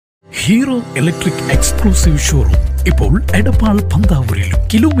Hero electric exclusive showroom ഇപ്പോൾ എടപ്പാൾ പന്താവൂരിലും.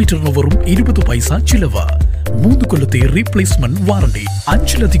 കിലോമീറ്ററിന് വെറും 20 പൈസ ചിലവ്. 3 കൊല്ലത്തെ റീപ്ലേസ്മെന്റ് വാറണ്ടി.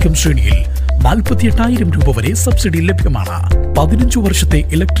 5-ലധികം ശ്രേണിയിൽ 48,000 രൂപ വരെ സബ്സിഡി ലഭ്യമാണ്. 15 വർഷത്തെ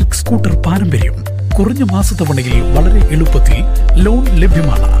ഇലക്ട്രിക് സ്കൂട്ടർ പാരമ്പര്യം. കുറഞ്ഞ മാസത്തവണയിൽ വളരെ എളുപ്പത്തിൽ ലോൺ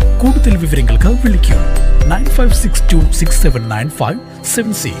ലഭ്യമാണ്. കൂടുതൽ വിവരങ്ങൾക്ക് വിളിക്കൂ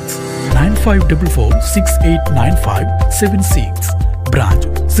 9562679576 9544689576. ബ്രാഞ്ച്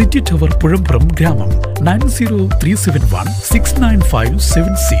സിറ്റി ടവർ പുഴമ്പുറം ഗ്രാമം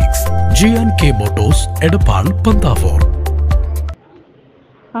 9037169576. J&K Motors Edappal Panthavoor.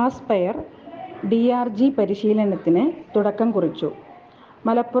 Aspire DRG പരിശീലനത്തിന് തുടക്കം കുറിച്ചു.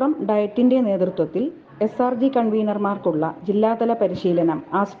 മലപ്പുറം ഡയറ്റിൻ്റെ നേതൃത്വത്തിൽ SRG കൺവീനർമാർക്കുള്ള ജില്ലാതല പരിശീലനം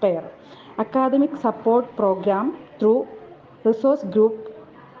aspire academic support programme through resource group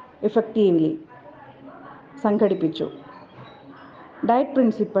effectively സംഘടിപ്പിച്ചു. Diet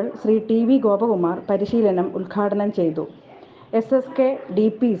principal Shri TV Gopakumar പരിശീലനം ഉദ്ഘാടനം ചെയ്തു. SSK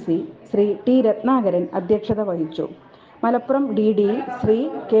DPC Shri T Ratnakaran അധ്യക്ഷത വഹിച്ചു. മലപ്പുറം DD ശ്രീ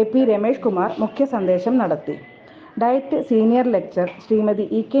KP രമേഷ് കുമാർ മുഖ്യ സന്ദേശം നടത്തി. Diet senior lecture Shrimati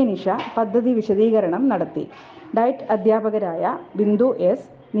EK Nisha പദ്ധതി വിശദീകരണം നടത്തി. ഡയറ്റ് അധ്യാപകരായ ബിന്ദു S,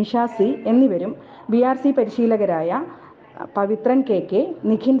 നിഷ C എന്നിവരും BRC പരിശീലകരായ Pavithran KK,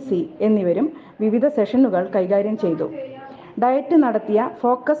 Nikhin C എന്നിവരും വിവിധ സെഷനുകൾ കൈകാര്യം ചെയ്തു. ഡയറ്റ് നടത്തിയ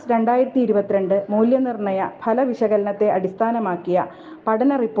ഫോക്കസ് 2022 മൂല്യനിർണ്ണയ ഫലവിശകലനത്തെ അടിസ്ഥാനമാക്കിയ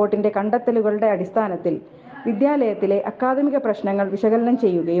പഠന റിപ്പോർട്ടിൻ്റെ കണ്ടെത്തലുകളുടെ അടിസ്ഥാനത്തിൽ വിദ്യാലയത്തിലെ അക്കാദമിക പ്രശ്നങ്ങൾ വിശകലനം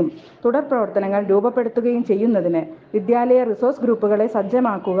ചെയ്യുകയും തുടർ പ്രവർത്തനങ്ങൾ രൂപപ്പെടുത്തുകയും ചെയ്യുന്നതിന് വിദ്യാലയ റിസോഴ്സ് ഗ്രൂപ്പുകളെ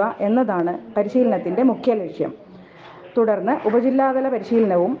സജ്ജമാക്കുക എന്നതാണ് പരിശീലനത്തിൻ്റെ മുഖ്യ ലക്ഷ്യം. തുടർന്ന് ഉപജില്ലാതല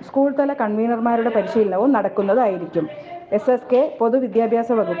പരിശീലനവും സ്കൂൾ തല കൺവീനർമാരുടെ പരിശീലനവും നടക്കുന്നതായിരിക്കും. SSK പൊതുവിദ്യാഭ്യാസ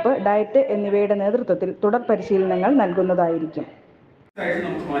വകുപ്പ്, ഡയറ്റ് എന്നിവയുടെ നേതൃത്വത്തിൽ തുടർ പരിശീലനങ്ങൾ നൽകുന്നതായിരിക്കും.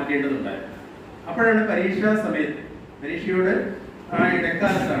 നമുക്ക് മാറ്റേണ്ടതുണ്ടായി. അപ്പോഴാണ് പരീക്ഷാ സമയത്ത് പരീക്ഷയുടെ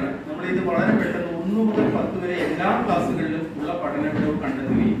ഇടക്കാലത്താണ് നമ്മൾ ഇത് വളരെ പെട്ടെന്ന് 1 മുതൽ 10 വരെ എല്ലാ ക്ലാസ്സുകളിലും ഉള്ള പഠനങ്ങളും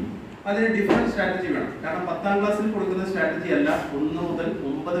കണ്ടെത്തുകയും അതിന് ഡിഫറൻറ്റ് സ്ട്രാറ്റജി വേണം. കാരണം 10ാം ക്ലാസ്സിൽ കൊടുക്കുന്ന സ്ട്രാറ്റജി അല്ല 1 മുതൽ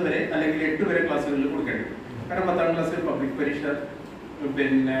 9 വരെ അല്ലെങ്കിൽ 8 വരെ ക്ലാസ്സുകളിൽ കൊടുക്കേണ്ടത്. കാരണം 10ാം ക്ലാസ്സിൽ പബ്ലിക് പരീക്ഷ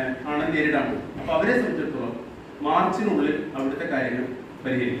ആണ് നേരിടാൻ പോകും. അപ്പോൾ അവരെ സംബന്ധിച്ചിടത്തോളം മാർച്ചിനുള്ളിൽ അവിടുത്തെ കാര്യങ്ങൾ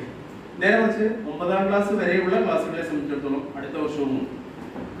പരിഹരിക്കും. നേരെ മറിച്ച് 9ാം ക്ലാസ് വരെയുള്ള ക്ലാസ്സുകളെ സംബന്ധിച്ചിടത്തോളം അടുത്ത വർഷവും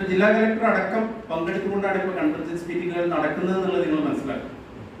ഇപ്പോൾ ജില്ലാ കളക്ടർ അടക്കം പങ്കെടുത്തുകൊണ്ടാണ് ഇപ്പോൾ കൺഫറൻസ് മീറ്റിങ്ങുകൾ നടക്കുന്നത് എന്നുള്ളത് നിങ്ങൾ മനസ്സിലാക്കും.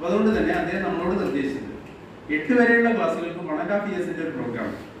 അപ്പോൾ അതുകൊണ്ട് തന്നെ അദ്ദേഹം നമ്മളോട് നിർദ്ദേശിച്ചത് 8 വരെയുള്ള ക്ലാസ്സുകൾക്ക് 1.5 ഇയേഴ്സിൻ്റെ ഒരു പ്രോഗ്രാം,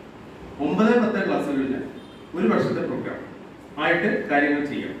 9-10 ക്ലാസ്സുകളിൽ 1 വർഷത്തെ പ്രോഗ്രാം ആയിട്ട് കാര്യങ്ങൾ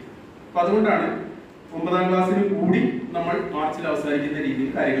ചെയ്യാം. അപ്പോൾ അതുകൊണ്ടാണ് 9ാം ക്ലാസ്സിന് കൂടി നമ്മൾ മാർച്ചിൽ അവസാനിക്കുന്ന രീതിയിൽ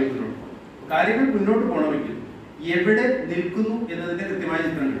കാര്യങ്ങൾ മുന്നോട്ട് പോകണമെങ്കിൽ എവിടെ നിൽക്കുന്നു എന്നതിൻ്റെ കൃത്യമായ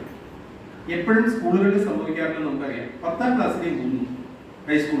ചിത്രങ്ങൾ എപ്പോഴും സ്കൂളുകളിൽ സംഭവിക്കാറുണ്ടെന്ന് നമുക്കറിയാം. 10ാം ക്ലാസ്സിനെ പോകുന്നു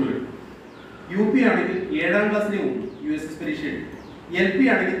ഹൈസ്കൂളുകൾ, UP ആണെങ്കിൽ 7ാം ക്ലാസ്സിനെ പോകുന്നു USS പരീക്ഷ, LP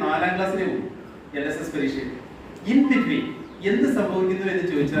ആണെങ്കിൽ 4ാം ക്ലാസ്സിനെ പോകുന്നു LSS പരീക്ഷ. ഇൻ ബിറ്റ്വീൻ എന്ത് സംഭവിക്കുന്നു എന്ന്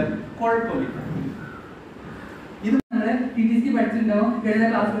ചോദിച്ചാൽ കുഴപ്പമില്ല. TTC പഠിച്ചിട്ടുണ്ടാവും. ഗണിത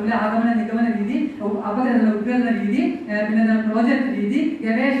ക്ലാസ്സുകളിൽ ആഗമന നിഗമന രീതി, അപഗ്രഥന ഉദ്ഗ്രഥന രീതി, പിന്നെ പ്രോജക്ട് രീതി,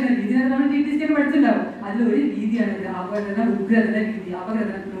 ഗവേഷണ രീതി നമ്മൾ TTC പഠിച്ചിട്ടുണ്ടാവും. അതിലൊരു രീതിയാണ് ഇത് അപഗ്രഥന ഉദ്ഗ്രഥന രീതി.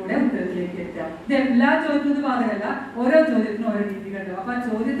 അപഗ്രഥനത്തിലൂടെ ഉത്തരത്തിലേക്ക് എത്തുക. ഇത് എല്ലാ ചോദ്യത്തിനും ബാധകമല്ല, ഓരോ ചോദ്യത്തിനും ഓരോ രീതികളുണ്ടാവും. അപ്പൊ ആ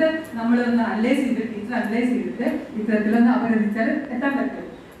ചോദ്യത്തെ നമ്മളൊന്ന് അനലൈസ് ചെയ്ത് ടീച്ചർ അനലൈസ് ചെയ്തിട്ട് ഇത്തരത്തിലൊന്ന് അപഗ്രഥിച്ചാൽ എത്താൻ പറ്റും.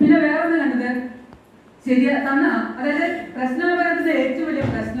 പിന്നെ വേറൊന്ന് കണ്ടത് ശരിയാ തന്ന, അതായത് പ്രശ്നാപകരണത്തിന്റെ ഏറ്റവും വലിയ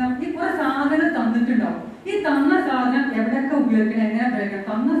പ്രശ്നം ഈ കുറെ സാധനം തന്നിട്ടുണ്ടാവും. ഈ തന്ന സാധനം എവിടെയൊക്കെ ഉപയോഗിക്കണം, എങ്ങനെ ഉപയോഗിക്കണം,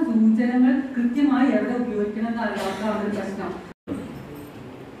 തന്ന സൂചനകൾ കൃത്യമായി എവിടെ ഉപയോഗിക്കണം എന്നതാണ് ഒരു പ്രശ്നം.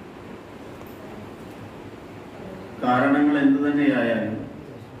 കാരണങ്ങൾ എന്തു തന്നെയായാലും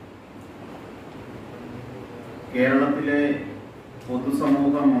കേരളത്തിലെ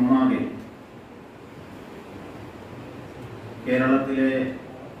പൊതുസമൂഹം ഒന്നാകെ കേരളത്തിലെ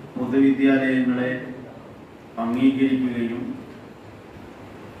പൊതുവിദ്യാലയങ്ങളെ അംഗീകരിക്കുകയും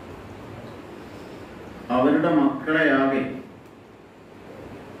അവരുടെ മക്കളെയാകെ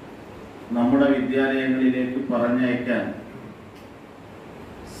നമ്മുടെ വിദ്യാലയങ്ങളിലേക്ക് പറഞ്ഞയക്കാൻ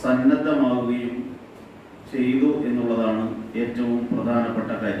സന്നദ്ധമാവുകയും ചെയ്തു എന്നുള്ളതാണ് ഏറ്റവും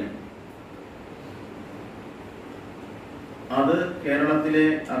പ്രധാനപ്പെട്ട കാര്യം. അത് കേരളത്തിലെ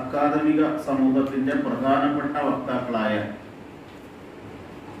അക്കാദമിക സമൂഹത്തിൻ്റെ പ്രധാനപ്പെട്ട വക്താക്കളായ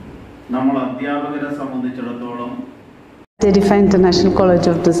നമ്മൾ അധ്യാപകരെ സംബന്ധിച്ചിടത്തോളം International College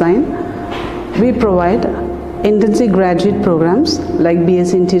of Design, we provide intensive graduate programs like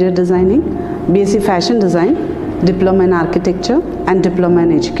BSc Interior Designing, BSc Fashion Design, Diploma in Architecture and Diploma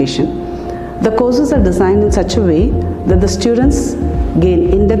in Education. The courses are designed in such a way that the students gain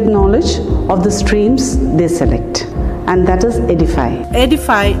in-depth knowledge of the streams they select and that is Edify.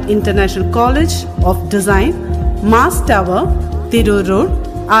 Edify International College of Design, Mars Tower, Tirur Road,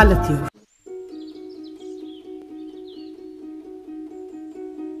 Alathur.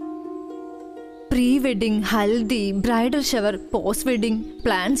 Pre wedding, haldi, bridal shower, post wedding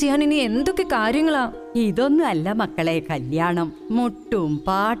plan ചെയ്യാൻ ഇനി എന്തൊക്കെ കാര്യങ്ങളാ. ഇതൊന്നും അല്ല മക്കളെ കല്യാണം. മുട്ടും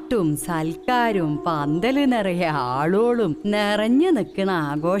പാട്ടും സൽക്കാരും പന്തല് നിറയെ ആളോളും നിറഞ്ഞു നിൽക്കണ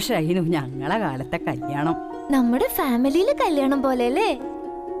ആഘോഷമായിരുന്നു ഞങ്ങളെ കാലത്തെ കല്യാണം. നമ്മുടെ ഫാമിലിയിലെ കല്യാണം പോലെയല്ലേ?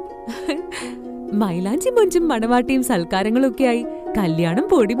 മൈലാഞ്ചി മൊഞ്ചും മണവാട്ടിയും സൽക്കാരങ്ങളും ഒക്കെയായി കല്യാണം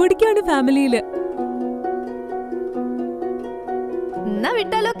പൊടി പൊടിക്കാണ് ഫാമിലിയില്. എന്നാ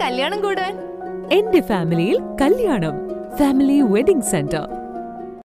വിട്ടാലോ കല്യാണം കൂടാൻ? എന്റെ ഫാമിലിയിൽ കല്യാണം. Family wedding centre.